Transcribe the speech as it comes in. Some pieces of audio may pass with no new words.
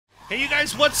Hey you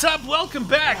guys, what's up? Welcome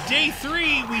back. Day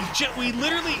 3. We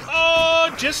literally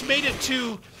just made it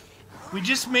to. We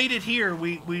just made it here.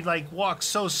 We like walked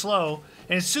so slow,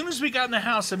 and as soon as we got in the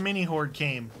house, a mini horde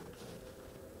came.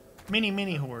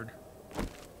 Mini horde.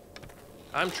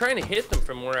 I'm trying to hit them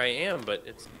from where I am, but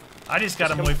it's. I just got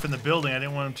them away from the building. I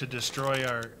didn't want them to destroy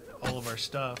all of our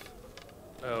stuff.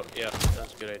 Oh yeah,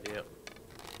 that's a good idea.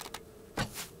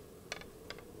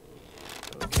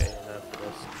 Okay, enough of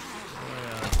this. Oh,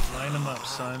 yeah. Line them up,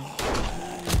 son.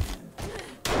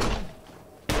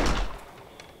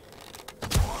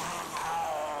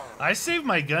 I saved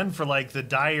my gun for like the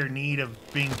dire need of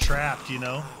being trapped, you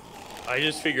know? I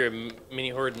just figure a mini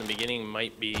horde in the beginning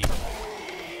might be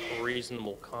a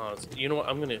reasonable cause. You know what?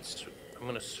 I'm gonna.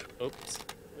 Oops.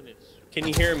 Can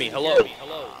you hear me? Hello.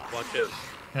 Hello. Watch out.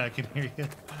 Yeah, I can hear you.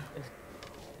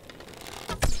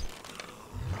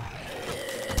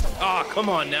 Ah, come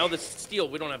on now. This is steel.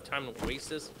 We don't have time to waste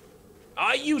this.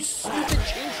 Ah, you stupid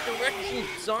change direction,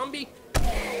 zombie.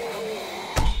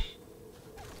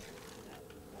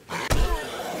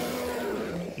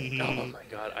 Oh my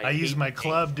god. I used my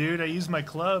club, dude. I used my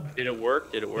club. Did it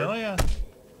work? Did it work? Oh, yeah.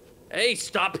 Hey,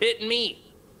 stop hitting me.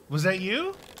 Was that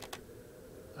you?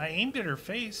 I aimed at her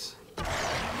face.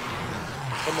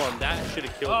 Come on, that should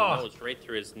have killed him. That was right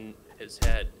through his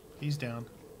head. He's down.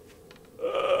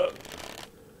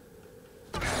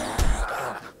 Right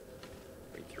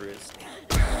through his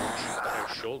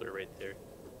shoulder right there.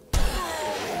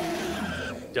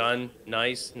 Done.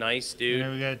 Nice, dude.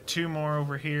 And we got 2 more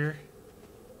over here.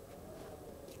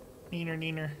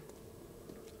 Neener.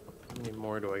 How many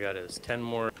more do I got? Is 10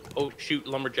 more. Oh, shoot,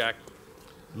 lumberjack.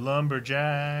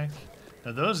 Lumberjack.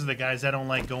 Now those are the guys I don't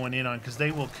like going in on because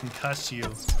they will concuss you.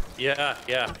 Yeah.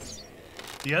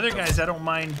 The other guys I don't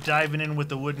mind diving in with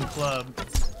the wooden club.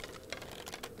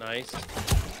 Nice.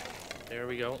 There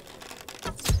we go.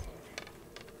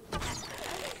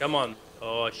 Come on.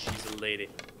 Oh, she's a lady.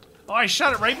 Oh, I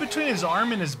shot it right between his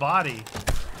arm and his body.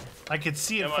 I could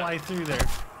see it fly through there.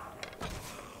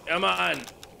 Come on.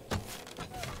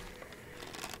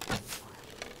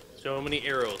 So many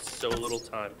arrows, so little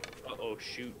time. Uh-oh,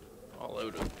 shoot. All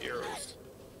out of arrows.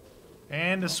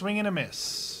 And a swing and a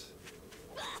miss.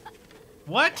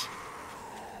 What?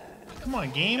 Come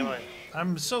on, game. Come on.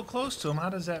 I'm so close to him. How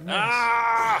does that miss?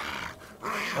 Ah!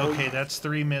 Okay, that's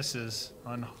 3 misses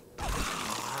on.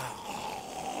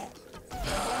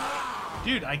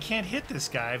 Dude, I can't hit this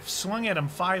guy. I've swung at him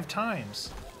 5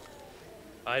 times.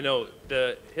 I know.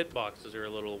 The hitboxes are a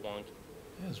little wonky.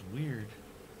 That's weird.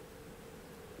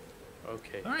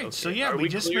 Okay. All right, okay. so yeah, we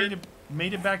just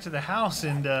made it back to the house,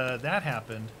 and that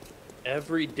happened.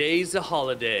 Every day's a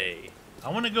holiday. I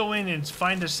want to go in and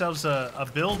find ourselves a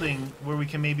building where we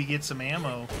can maybe get some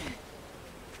ammo.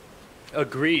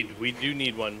 Agreed. We do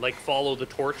need one. Like follow the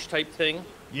torch type thing.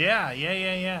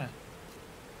 Yeah.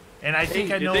 And I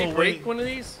think I know did they a break way. one of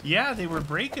these? Yeah, they were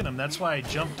breaking them. That's why I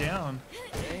jumped down.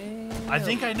 Damn. I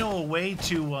think I know a way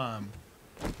to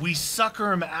we sucker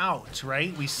them out,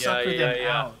 right? We sucker them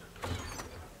out.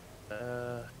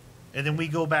 And then we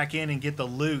go back in and get the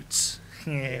loots.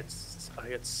 I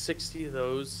got 60 of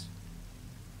those.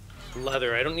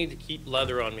 Leather. I don't need to keep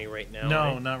leather on me right now. No,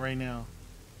 right? not right now.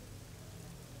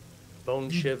 Bone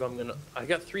shiv. I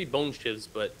got 3 bone shivs,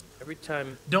 but every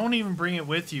time. Don't even bring it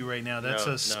with you right now. That's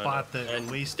No, a spot that and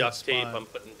wasted duct tape. spot. I'm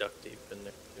putting duct tape in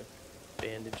there.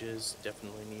 Bandages.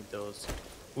 Definitely need those.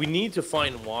 We need to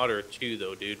find water too,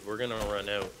 though, dude. We're gonna run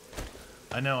out.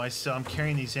 I know. I'm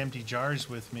carrying these empty jars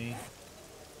with me.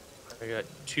 I got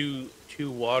two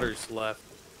waters left.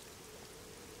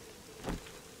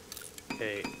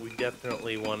 Okay, we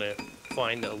definitely want to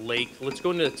find a lake. Let's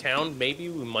go into the town. Maybe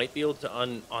we might be able to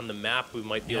on the map. We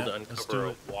might be able to uncover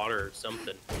a water or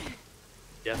something.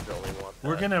 Definitely want that.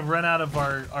 We're gonna run out of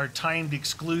our timed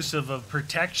exclusive of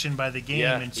protection by the game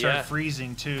and start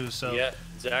freezing too. So yeah,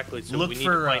 exactly. So look we need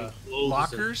for to find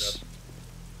lockers.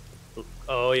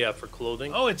 Oh yeah, for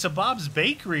clothing. Oh, it's a Bob's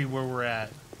Bakery where we're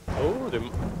at. Oh,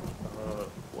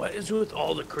 what is with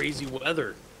all the crazy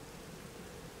weather?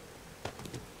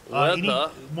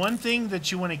 One thing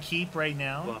that you want to keep right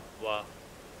now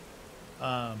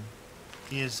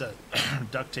is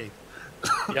duct tape.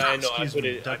 Yeah, I know. I put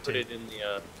it in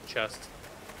the chest.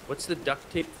 What's the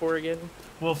duct tape for again?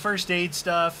 Well, first aid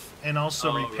stuff and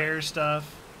also repair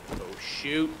stuff. Oh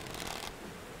shoot!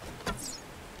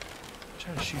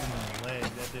 Try to shoot him in the leg.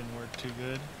 That didn't work too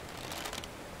good.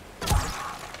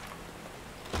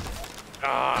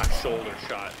 Ah, shoulder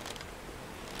shot.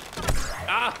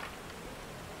 Ah!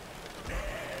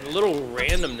 The little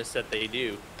randomness that they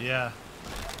do. Yeah.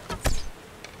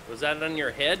 Was that on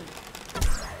your head?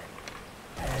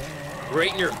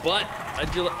 Right in your butt.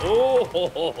 How'd you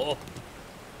oh,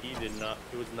 he did not.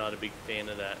 He was not a big fan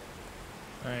of that.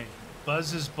 All right,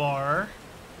 Buzz's bar.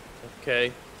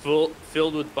 Okay,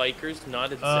 filled with bikers.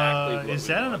 Not exactly. What is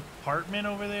that an apartment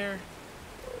over there?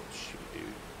 Oh shoot, dude.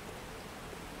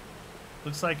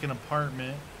 Looks like an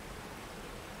apartment.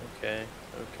 Okay,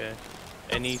 okay.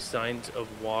 Any signs of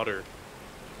water?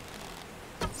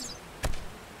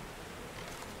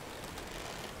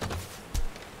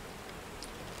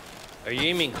 Are you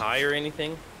aiming high or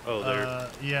anything? Oh, there.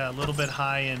 Yeah, a little bit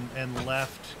high and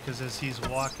left, because as he's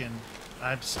walking,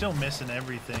 I'm still missing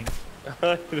everything.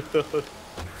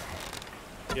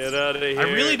 Get out of here.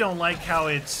 I really don't like how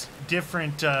it's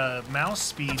different mouse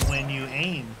speed when you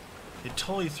aim. It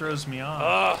totally throws me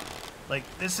off. Like,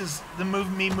 this is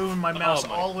me moving my mouse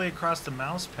all the way across the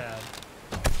mouse pad.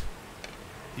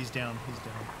 He's down. He's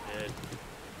down. Dead.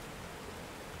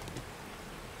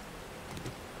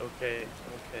 Okay,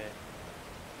 okay.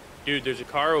 Dude, there's a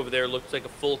car over there. Looks like a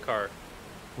full car.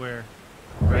 Where?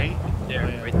 Right? There, Oh,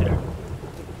 yeah. right there.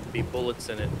 Be bullets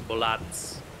in it.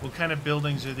 Bullets. What kind of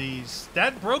buildings are these?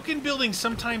 That broken building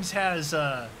sometimes has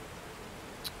a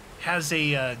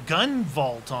gun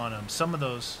vault on them. Some of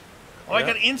those. Oh, yeah. I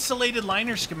got insulated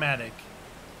liner schematic.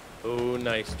 Oh,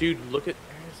 nice. Dude, look at...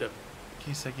 There's a... In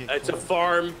case I get It's a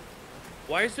farm.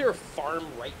 Why is there a farm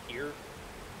right here?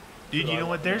 Dude, you know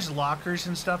what? There's lockers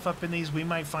and stuff up in these. We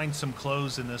might find some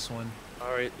clothes in this one.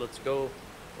 All right, let's go.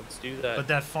 Let's do that. But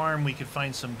that farm, we could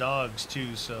find some dogs,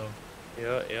 too, so...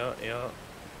 Yeah, yeah, yeah.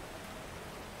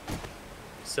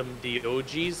 Some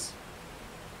DOGs.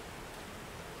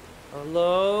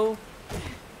 Hello? Is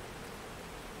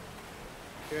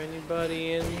there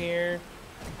anybody in here?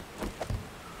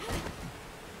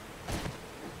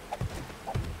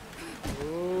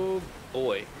 Oh,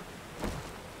 boy.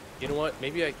 You know what?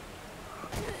 Maybe I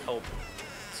help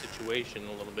the situation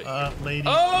a little bit. Lady.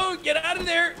 Oh, get out of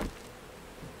there!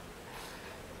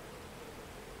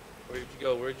 Where'd you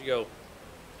go? Where'd you go?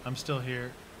 I'm still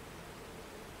here.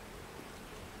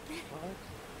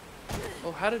 What?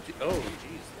 Oh, how did you... Oh,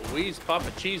 jeez. Louise,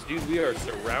 Papa Cheese, dude, we are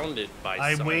surrounded by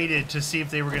I waited to see if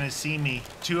they were going to see me.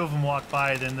 Two of them walked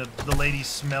by, then the lady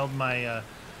smelled my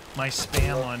my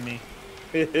spam on me.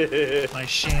 My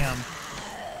sham.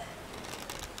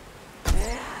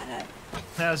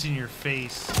 That was in your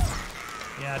face.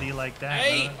 Yeah, do you like that?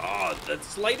 Hey! Huh? Oh, the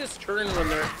slightest turn when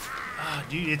they're... Ah,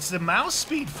 dude, it's the mouse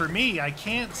speed for me. I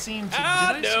can't seem to...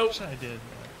 Ah, did I no. switch? I did.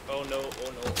 Oh, no.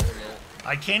 Oh, no. Oh, no.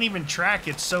 I can't even track.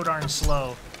 It's so darn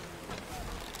slow.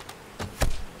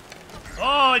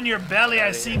 Oh, in your belly,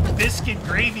 I see biscuit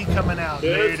gravy coming out.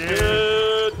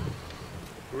 Biscuit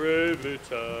gravy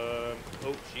time.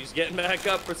 Oh, she's getting back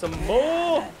up for some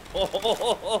more.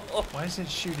 Why is it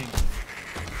shooting?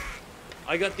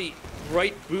 I got the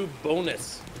right boob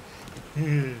bonus. All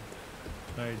right,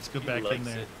 let's go back in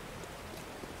there. It.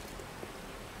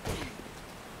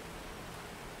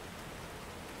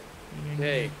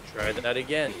 Okay, try that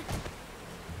again.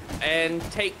 And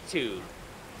take two.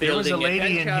 There was a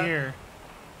lady in headshot. here.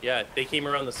 Yeah, they came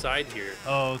around the side here.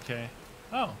 Oh, okay.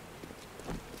 Oh.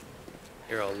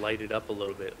 Here, I'll light it up a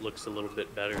little bit. Looks a little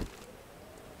bit better.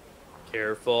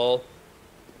 Careful.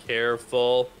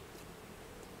 Careful.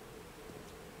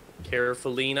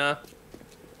 Carefulina.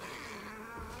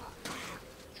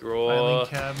 Draw. Filing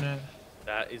cabinet.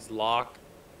 That is locked.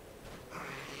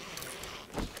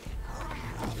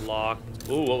 Locked.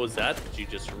 Ooh, what was that you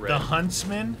just read? The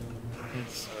Huntsman.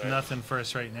 It's nothing for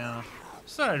us right now.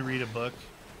 Just thought I'd read a book.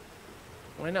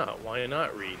 Why not? Why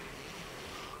not read?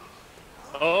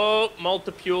 Oh,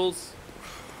 multipules.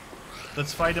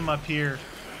 Let's fight him up here.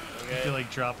 Okay. I feel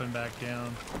like dropping back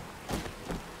down.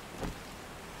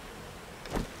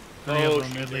 Oh, Three of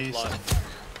them shoot, at there's least. lots.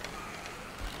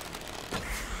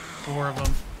 4 of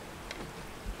them.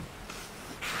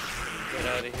 Get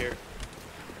out of here.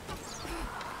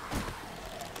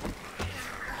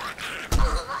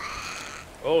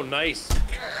 Oh, nice.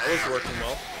 That was working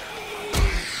well.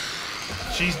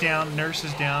 She's down. Nurse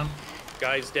is down.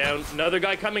 Guy's down. Another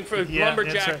guy coming for Yeah,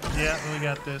 lumberjack. that's right. Yeah, we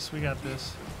got this. We got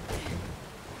this.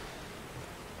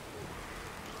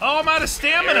 Oh, I'm out of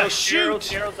stamina. Arrows,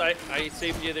 Shoot. arrows. I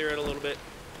saved you there a little bit.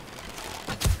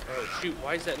 Oh, shoot.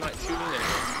 Why is that not shooting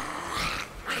anymore?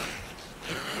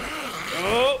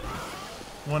 Oh!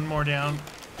 One more down.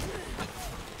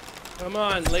 Come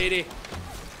on, lady.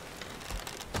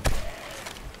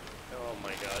 Oh,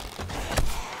 my God.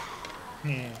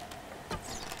 Yeah.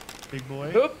 Big boy.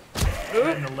 Hoop.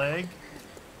 Right in the leg.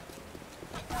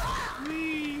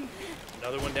 Whee.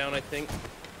 Another one down, I think.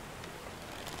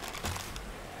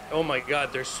 Oh my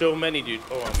God, there's so many, dude.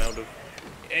 Oh, I'm out of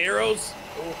arrows.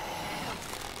 Oh.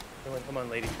 Come on,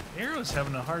 lady. Arrow's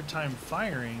having a hard time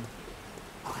firing.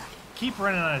 Keep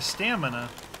running out of stamina.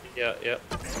 Yeah, yeah.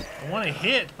 I want to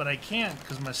hit, but I can't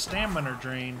because my stamina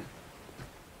drained.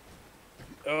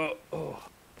 Oh,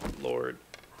 Lord.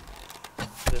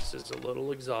 This is a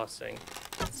little exhausting.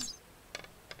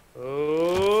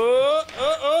 Oh.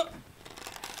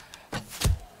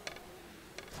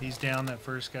 He's down, that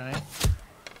first guy.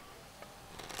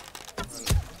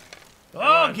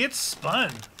 Oh, get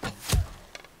spun.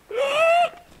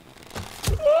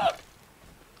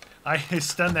 I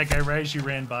stunned that guy right as you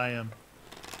ran by him.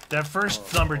 That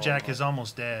first lumberjack is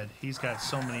almost dead. He's got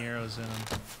so many arrows in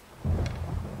him.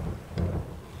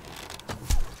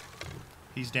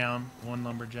 He's down, one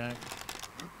lumberjack.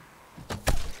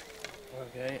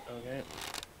 Okay.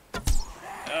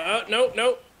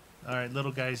 No. All right,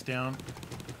 little guy's down.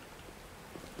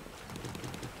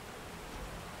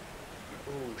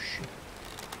 Oh, shoot.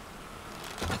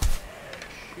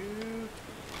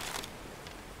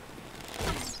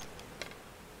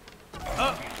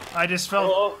 Oh, I just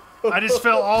fell. I just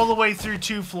fell all the way through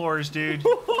 2 floors, dude.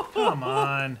 Come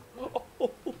on.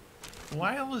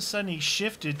 Why all of a sudden he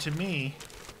shifted to me?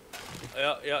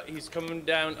 Yeah, he's coming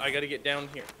down. I gotta get down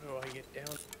here. How do I get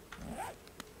down?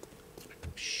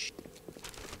 Shh.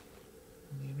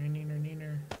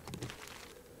 Neener.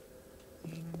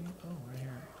 Oh, right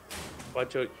here.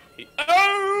 Watch out.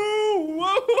 Oh!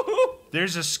 Whoa!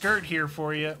 There's a skirt here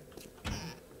for you.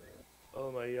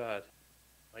 Oh my god.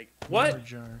 Like, what?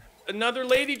 Another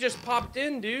lady just popped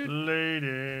in, dude.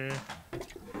 Lady.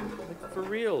 Like, for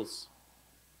reals.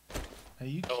 Hey,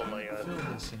 you oh can't my god. feel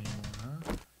this anymore, huh?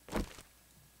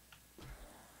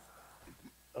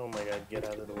 Oh my god, get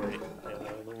out of the way. Get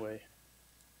out of the way.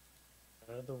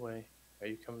 Out of the way. Are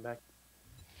you coming back?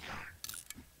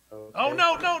 Okay. Oh,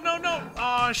 no.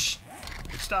 Oh,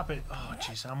 stop it. Oh,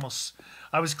 jeez.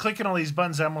 I was clicking all these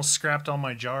buttons. I almost scrapped all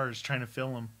my jars trying to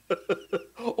fill them.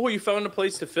 Oh, you found a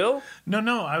place to fill?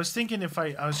 No. I was thinking if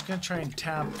I was going to try and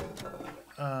tap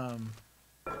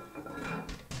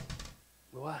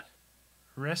what?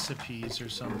 Recipes or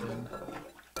something.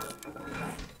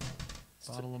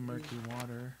 Bottle of murky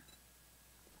water.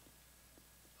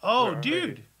 Oh,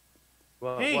 dude.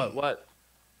 Well, hey. What?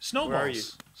 Snowballs. Where are you?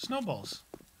 Snowballs.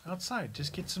 Outside.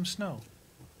 Just get some snow.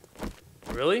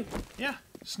 Really? Yeah.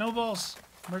 Snowballs.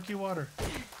 Murky water.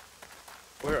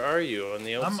 Where are you? On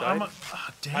the outside?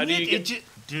 Dang it.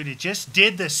 Dude, it just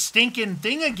did the stinking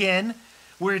thing again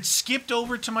where it skipped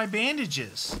over to my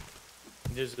bandages.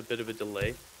 There's a bit of a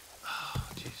delay. Oh,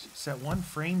 jeez. It's that one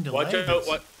frame delay. Watch out.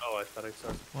 What? Oh, I thought I saw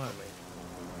something what? coming.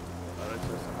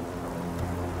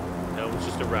 No, it's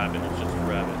just a rabbit.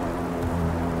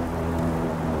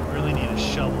 Really need a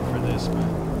shovel for this, but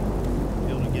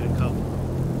be able to get a couple.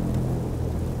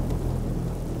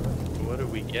 What are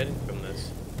we getting from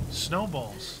this?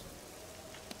 Snowballs.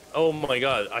 Oh my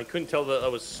god, I couldn't tell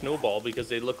that was snowball because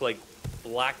they look like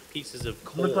black pieces of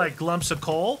coal. Look like lumps of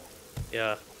coal?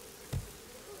 Yeah.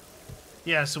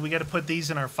 Yeah, so we got to put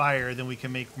these in our fire, then we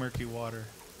can make murky water.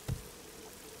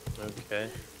 Okay.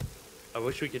 I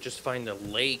wish we could just find a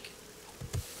lake.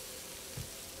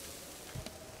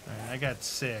 Alright, I got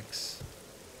 6.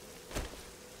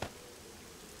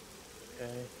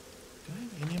 Okay. Do I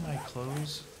have any of my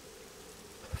clothes?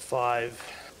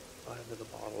 5 of the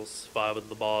bottles. 5 of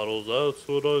the bottles. That's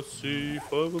what I see.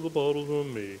 5 of the bottles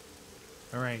on me.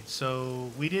 Alright, so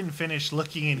we didn't finish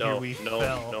looking in here. We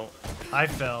fell. No. I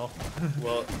fell.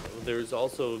 Well, there's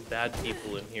also bad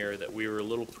people in here that we were a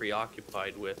little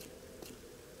preoccupied with.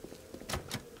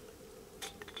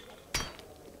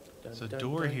 There's a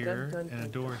door here and a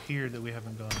door here that we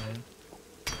haven't gone in.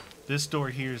 This door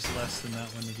here is less than that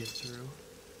one to get through.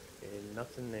 Okay,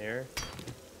 nothing there.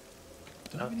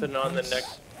 Nothing on the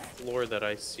next floor that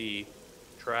I see.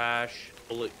 Trash,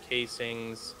 bullet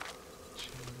casings,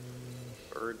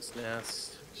 bird's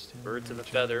nest, birds of a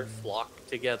feather flock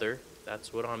together.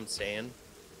 That's what I'm saying.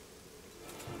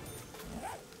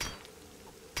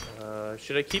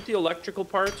 Should I keep the electrical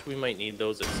parts? We might need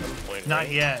those at some point. Not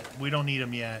right? yet. We don't need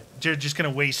them yet. They're just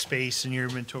gonna waste space in your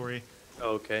inventory.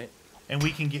 Okay. And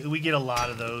we get a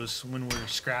lot of those when we're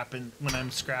scrapping. When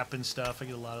I'm scrapping stuff, I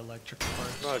get a lot of electrical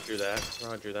parts. Roger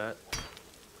that.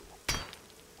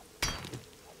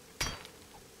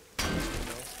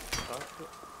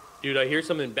 Dude, I hear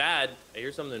something bad.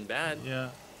 Yeah.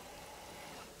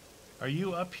 Are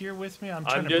you up here with me? I'm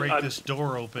trying to break this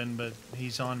door open, but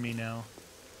he's on me now.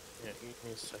 Yeah, give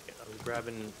me a second. I'm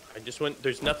grabbing. I just went.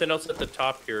 There's nothing else at the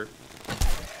top here.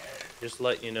 Just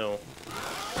let you know.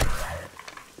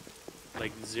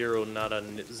 Like zero, not a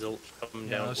zilch coming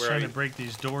down. I was trying to break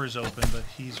these doors open, but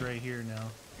he's right here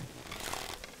now.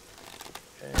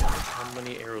 And how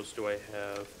many arrows do I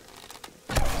have?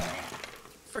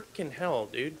 Frickin' hell,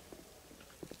 dude.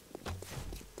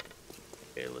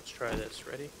 Okay, let's try this.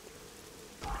 Ready?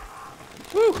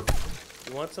 Woo!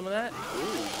 You want some of that? Ooh, you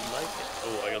like it.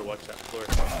 Oh, I gotta watch that floor.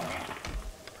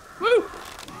 Woo!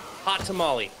 Hot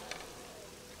tamale.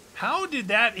 How did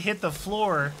that hit the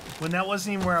floor when that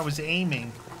wasn't even where I was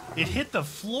aiming? It hit the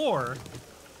floor,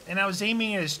 and I was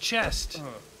aiming at his chest.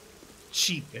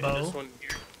 Cheap bow. This one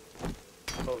here.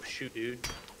 Oh, shoot, dude.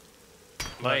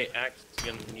 My axe is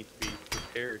gonna need to be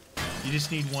repaired. You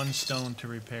just need one stone to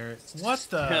repair it. What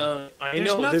the? I There's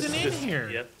know nothing this in is, here.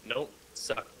 Yep, nope,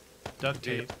 suck. Duct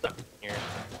tape. Suck here.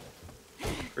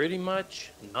 Pretty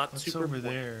much not What's super over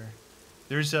there?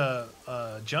 There's a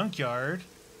junkyard.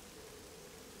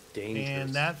 dangerous.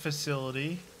 And that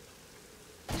facility.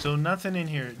 So nothing in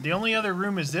here. The only other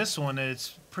room is this one, and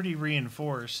it's pretty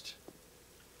reinforced.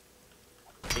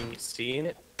 Can you see in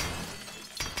it?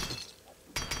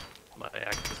 My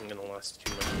axe isn't gonna last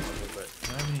too much longer, but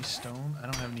Do I have any stone? I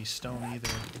don't have any stone either.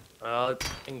 I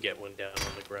can get one down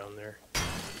on the ground there.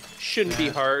 Shouldn't be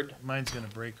hard. Mine's gonna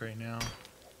break right now.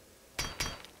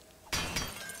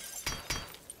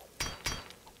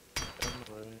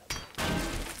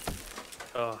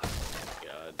 Oh,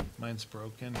 God. Mine's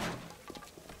broken.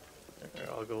 Here,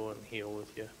 I'll go and heal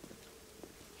with you.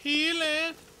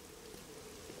 Healing.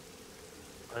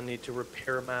 I need to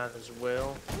repair mine as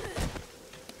well.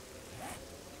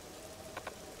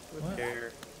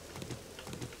 Repair.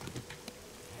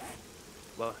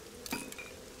 What?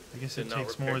 I guess Did it not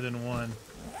takes repair. more than one.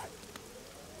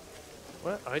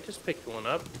 What? I just picked one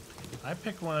up. I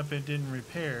picked one up, it didn't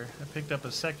repair. I picked up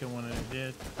a second one and it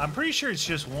did. I'm pretty sure it's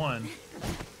just one.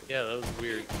 Yeah, that was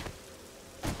weird.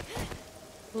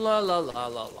 La la la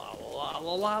la la la la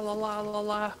la la la la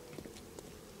la.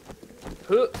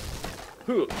 Huh.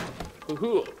 Huh. Huh.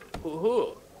 Huh. Huh.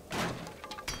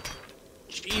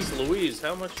 Jeez Louise,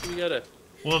 how much do we gotta...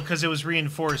 Well, because it was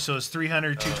reinforced, so it's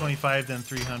 300, 225, then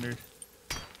 300.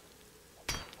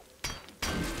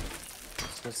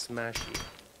 It's a smashy.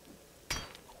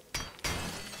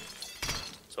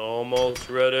 It's almost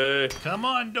ready. Come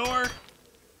on, door.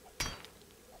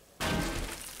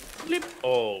 Flip.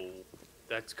 Oh,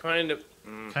 that's kind of...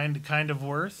 Kind of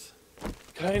worth.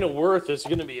 Kind of worth. It's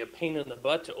gonna be a pain in the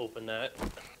butt to open that.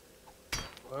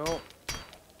 Well,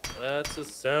 that's the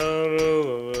sound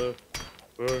of a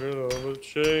working on the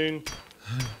chain.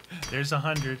 There's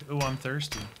 100. Ooh, I'm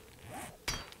thirsty.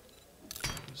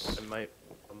 And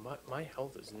my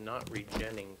health is not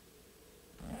regenning.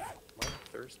 I'm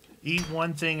thirsty. Eat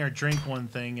one thing or drink one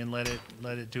thing and let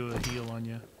it do a heal on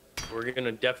you. We're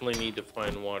gonna definitely need to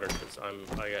find water because I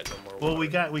got no more water. Well,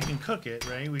 we can cook it,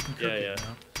 right? We can cook it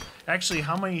now. Actually,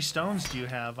 how many stones do you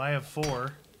have? I have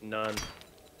 4. None.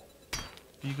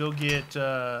 You go get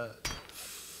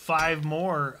 5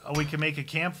 more. We can make a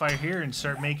campfire here and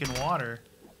start making water.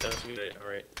 That's a good idea. All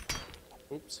right.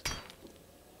 Oops.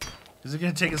 This is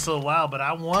gonna take us a little while, but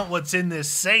I want what's in this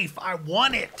safe. I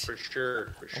want it. For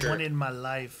sure. For I sure. want it in my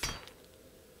life.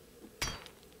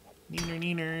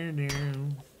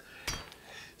 Neener.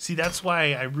 See, that's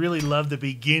why I really love the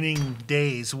beginning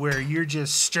days where you're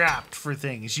just strapped for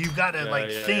things. You've got to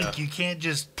think. Yeah. You can't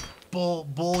just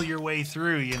bull your way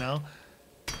through, you know?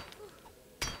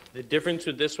 The difference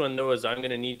with this one, though, is I'm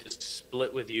going to need to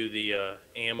split with you the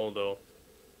ammo, though.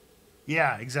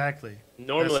 Yeah, exactly.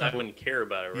 Normally, I wouldn't care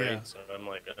about it, right? Yeah. So I'm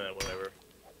like, whatever.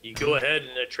 You go ahead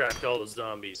and attract all the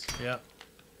zombies. Yeah.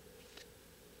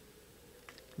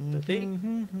 But they're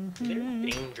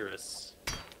dangerous.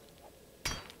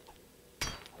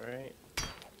 Right.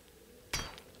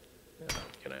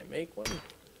 Can I make one?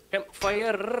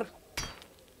 Campfire.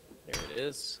 There it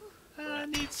is. I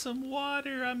need some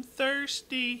water. I'm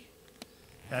thirsty.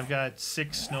 I've got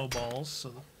 6 snowballs.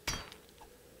 So.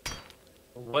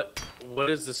 What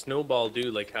does the snowball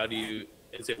do? Like, how do you?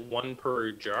 Is it 1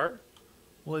 per jar?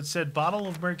 Well, it said bottle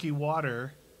of murky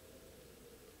water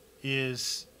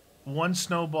is 1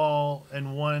 snowball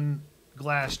and 1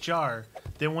 glass jar.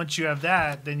 Then once you have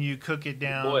that, then you cook it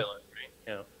down. You boil it, right?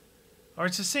 Yeah. Or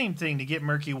it's the same thing to get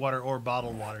murky water or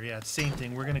bottled water. Yeah, it's the same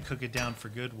thing. We're going to cook it down for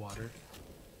good water.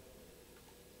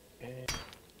 Okay.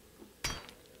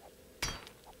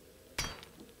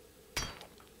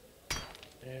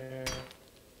 There.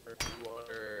 Murky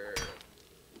water.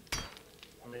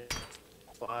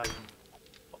 5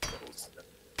 bottles.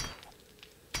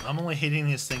 I'm only hitting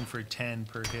this thing for 10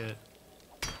 per hit.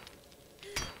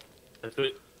 That's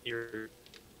what your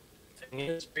thing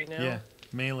is right now? Yeah,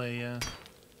 melee, yeah.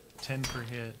 10 per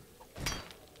hit.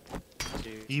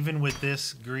 Dude. Even with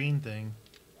this green thing.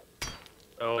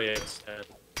 Oh, yeah, it's 10.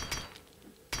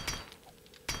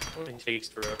 It takes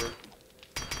forever.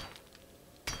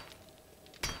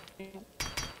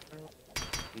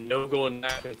 No going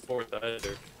back and forth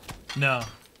either. No.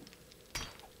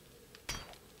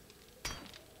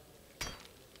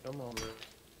 Come on, man.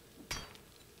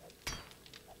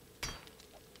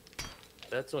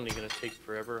 That's only gonna take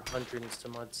forever, 100 and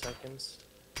some odd seconds.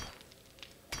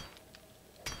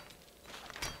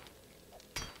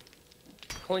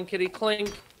 Clinkety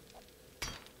clink.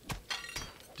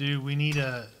 Dude, we need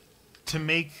to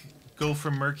make go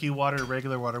from murky water to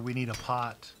regular water. We need a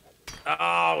pot.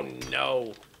 Oh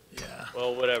no. Yeah.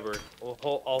 Well, whatever.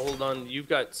 I'll hold on. You've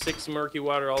got 6 murky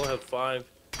water. I'll have 5.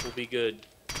 We'll be good.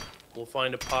 We'll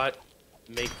find a pot.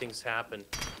 Make things happen.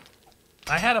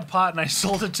 I had a pot and I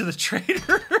sold it to the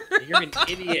trader. You're an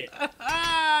idiot.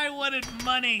 I wanted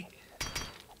money.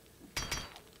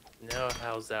 Now,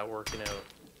 how's that working out?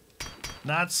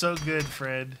 Not so good,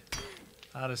 Fred.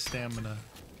 Out of stamina.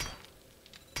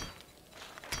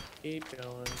 Keep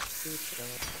going. Keep going.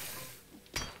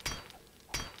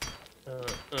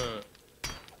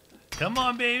 Come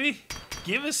on, baby.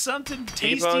 Give us something Keep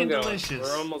tasty on and going. delicious.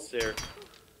 We're almost there.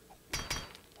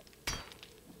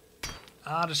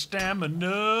 Out of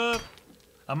stamina.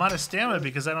 I'm out of stamina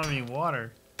because I don't have any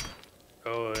water.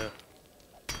 Oh, yeah.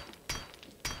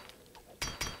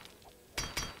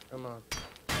 Come on.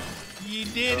 You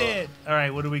did it. All right,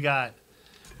 what do we got?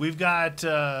 We've got,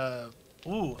 ooh.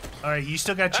 All right, you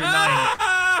still got your 9.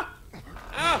 Ow!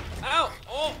 Ow!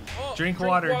 Oh! Drink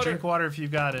water. Drink water if you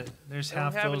got it. There's I don't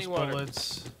half have those any water.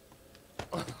 bullets.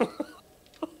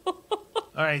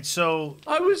 All right, so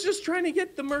I was just trying to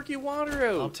get the murky water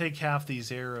out. I'll take half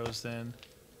these arrows then.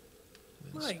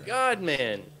 My God,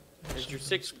 man. There's your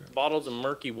 6 bottles of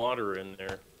murky water in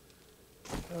there.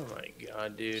 Oh my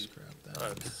God, dude. Scrap that.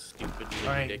 That's stupid. All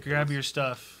right, ridiculous. grab your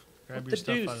stuff. Grab What your the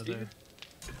stuff deuce, out of dude? there.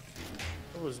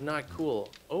 That was not cool.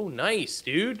 Oh, nice,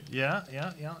 dude. Yeah.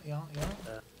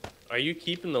 Are you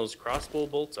keeping those crossbow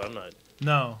bolts? I'm not.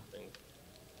 No.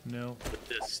 No. But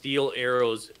the steel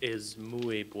arrows is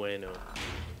muy bueno.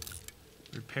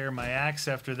 Repair my axe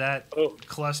after that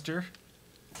cluster.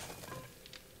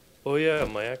 Oh yeah,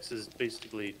 my axe is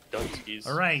basically Dunsky's.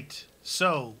 All right.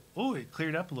 So, it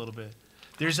cleared up a little bit.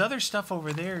 There's other stuff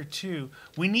over there too.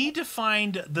 We need to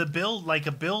find the like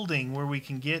a building where we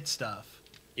can get stuff.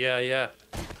 Yeah.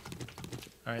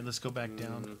 All right, let's go back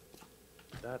down.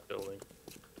 That building.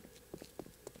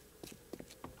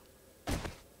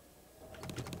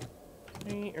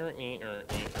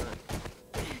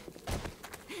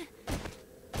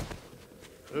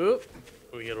 Oop.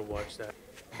 We gotta watch that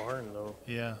barn though.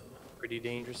 Yeah. Pretty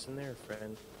dangerous in there,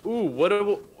 friend. Ooh, why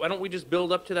don't we just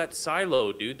build up to that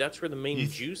silo, dude? That's where the main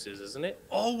juice is, isn't it?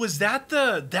 Oh, was that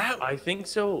that? I think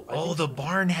so. The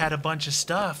barn had a bunch of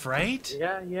stuff, right?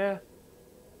 Yeah.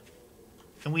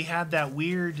 And we had that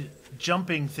weird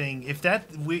jumping thing. If that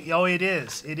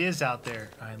it is out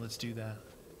there. All right, let's do that.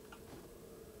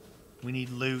 We need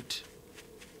loot.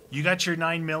 You got your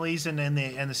 9 millis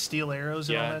and the steel arrows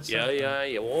and all that stuff?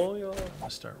 Yeah. Oh, yeah. I'll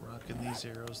start rocking these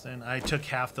arrows then. I took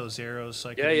half those arrows so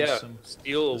I could Yeah. use some.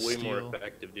 Steel way more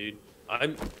effective, dude.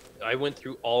 I went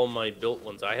through all my built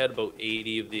ones. I had about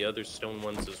 80 of the other stone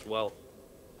ones as well.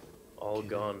 All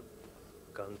gone.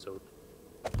 Gunzo.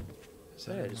 Is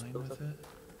that in line with it?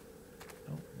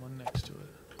 Nope, one next to it.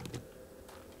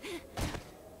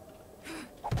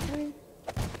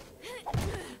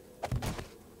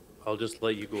 I'll just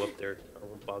let you go up there. I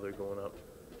won't bother going up.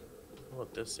 How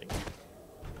about this thing?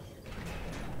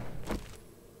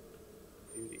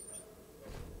 Beauty.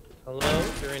 Hello?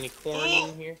 Is there any corn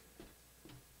in here?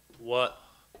 What?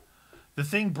 The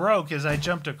thing broke as I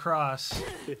jumped across.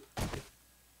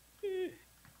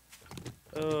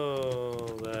 Oh,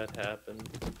 that happened.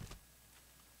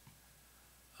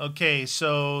 Okay,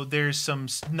 so there's some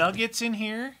nuggets in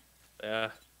here. Yeah.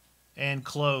 And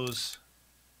clothes.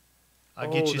 I'll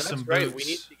get you some boots. Right.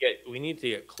 We need to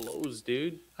get clothes,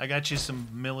 dude. I got you some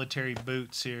military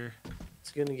boots here.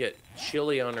 It's gonna get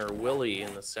chilly on our willy in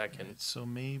a second. Right, so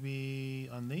maybe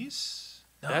on these?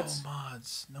 No That's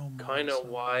mods. No mods. Kind of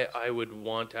why I would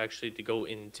want actually to go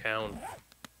in town.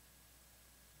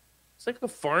 It's like a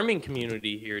farming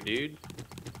community here, dude.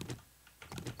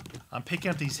 I'm picking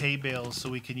up these hay bales so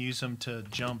we can use them to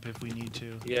jump if we need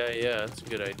to. Yeah, that's a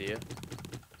good idea.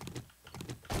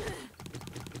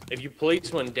 If you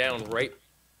place one down right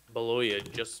below you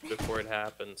just before it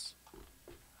happens,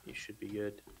 you should be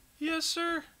good. Yes,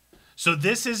 sir. So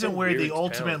this isn't where the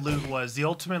ultimate loot was. The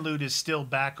ultimate loot is still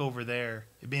back over there,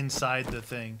 inside the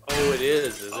thing. Oh, it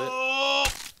is it? Oh!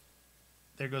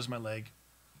 There goes my leg.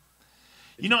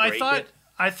 Did you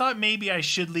I thought maybe I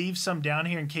should leave some down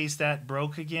here in case that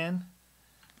broke again.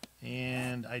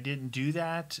 And I didn't do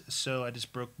that, so I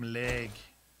just broke my leg.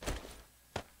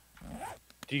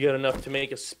 Do you got enough to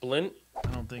make a splint?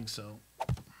 I don't think so.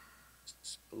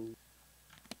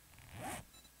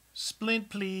 Splint,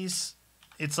 please.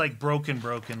 It's like broken,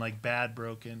 like bad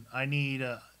broken. I need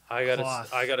a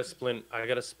cloth. I got a splint. I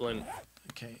got a splint.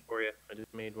 Okay. For you. I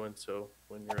just made one, so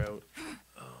when you're out.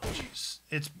 Oh, jeez.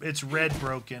 It's red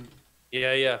broken.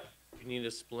 Yeah. You need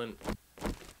a splint.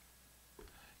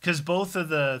 Because both of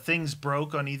the things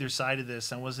broke on either side of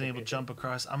this. I wasn't able to jump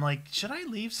across. I'm like, should I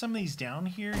leave some of these down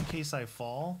here in case I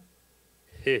fall?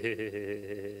 Now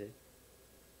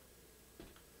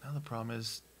the problem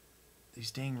is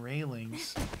these dang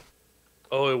railings.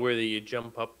 Oh, where you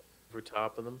jump up over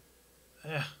top of them?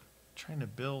 Yeah, trying to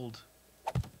build.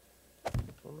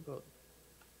 What about...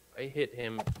 I hit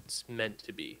him. It's meant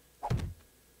to be.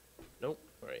 Nope.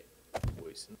 All right.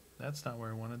 Voicing. That's not where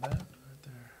I wanted that. Right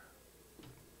there.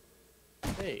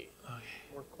 Hey, okay.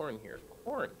 More corn here.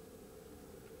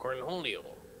 Cornholio.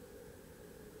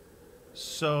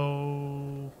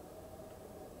 So,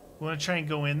 want to try and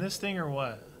go in this thing or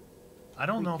what? I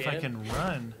don't know if I can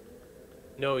run.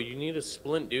 No, you need a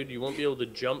splint, dude. You won't be able to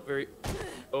jump very...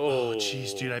 Oh,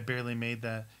 jeez, dude, I barely made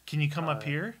that. Can you come up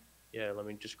here? Yeah, let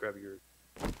me just grab your...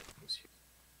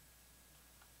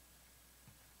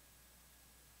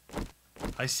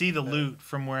 I see the loot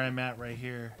from where I'm at right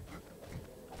here.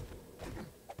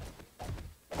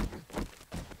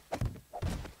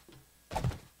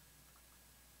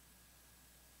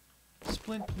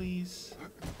 Splint, please.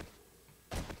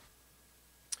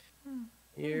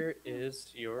 Here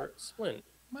is your splint.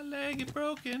 My leg is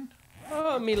broken.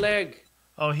 Oh, me leg.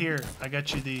 Oh, here. I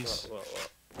got you these. Well.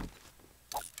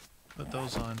 Put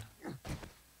those on.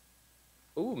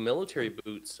 Ooh, military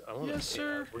boots. I want Yes,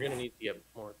 sir. We're going to need to get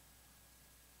more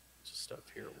stuff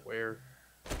here. Where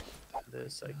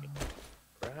this I can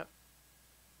grab.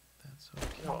 That's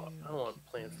okay. No, I don't want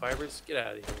plant fibers. Get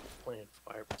out of here with plant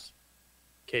fibers.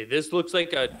 Okay, this looks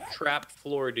like a trapped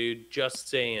floor, dude. Just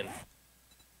saying.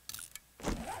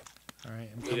 All right.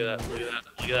 Look at that. Look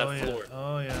at that floor.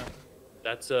 Oh, yeah.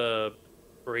 That's a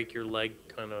break your leg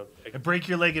kind of. Break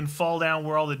your leg and fall down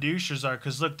where all the douchers are,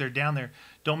 because look, they're down there.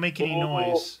 Don't make any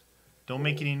noise. Don't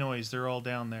make any noise. They're all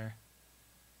down there.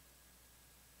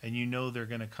 And you know they're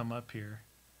going to come up here.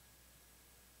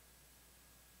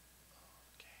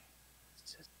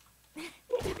 Okay.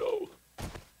 Oh, no.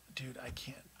 Dude, I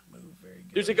can't move very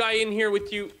good. There's a guy in here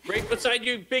with you, right beside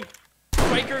you, big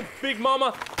biker, big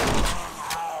mama.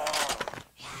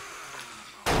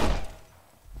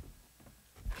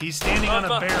 He's standing on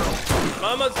a barrel.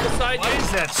 Mama's beside you. Why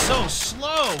is that so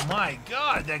slow? My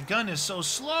God, that gun is so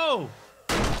slow.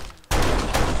 Come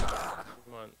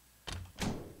on.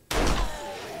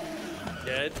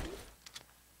 Dead.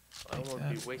 I don't want to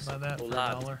be wasting that for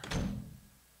 $1.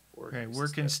 Okay,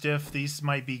 working stiff. These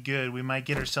might be good. We might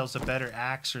get ourselves a better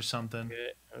axe or something.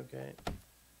 Okay.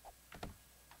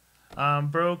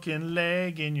 Broken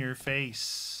leg in your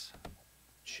face.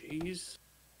 Jeez.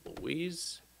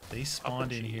 Louise. They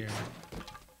spawned in here.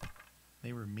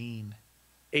 They were mean.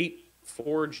 8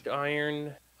 forged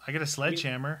iron. I got a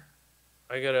sledgehammer.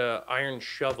 I got a iron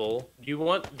shovel. Do you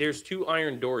want... There's 2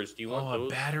 iron doors. Do you want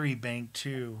those? A battery bank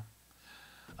too.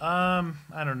 I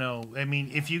don't know. I mean,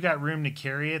 if you got room to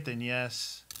carry it, then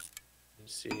yes. Let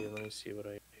me see what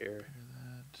I have here.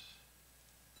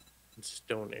 That.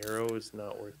 Stone arrow is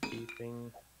not worth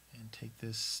keeping. And take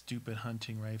this stupid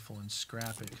hunting rifle and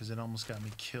scrap it, because it almost got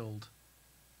me killed.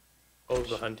 Oh,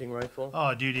 the hunting rifle?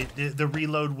 Oh, dude, the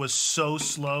reload was so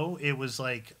slow. It was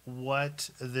like, what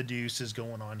the deuce is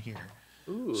going on here?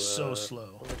 Ooh, so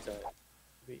slow. What is that?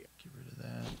 Get rid of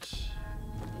that.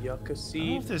 Yucca seed. I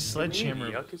don't know if this sledgehammer...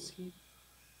 Yucca seed?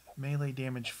 Melee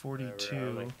damage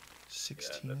 42.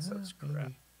 16. Yeah, that sounds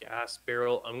crap. Gas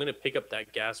barrel. I'm going to pick up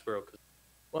that gas barrel.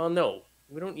 Well, no.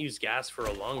 We don't use gas for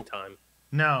a long time.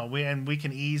 No, we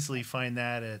can easily find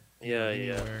that at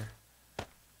anywhere.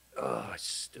 Oh, I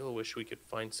still wish we could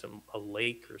find a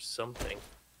lake or something.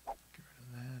 Get rid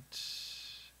of that.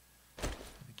 Gonna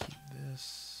keep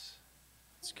this.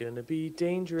 It's gonna be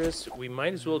dangerous. We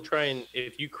might as well try and,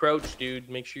 if you crouch, dude,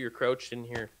 make sure you're crouched in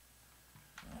here.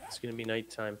 It's gonna be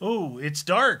nighttime. Oh, it's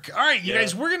dark. All right, you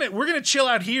guys, we're gonna chill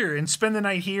out here and spend the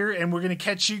night here, and we're gonna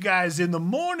catch you guys in the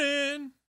morning.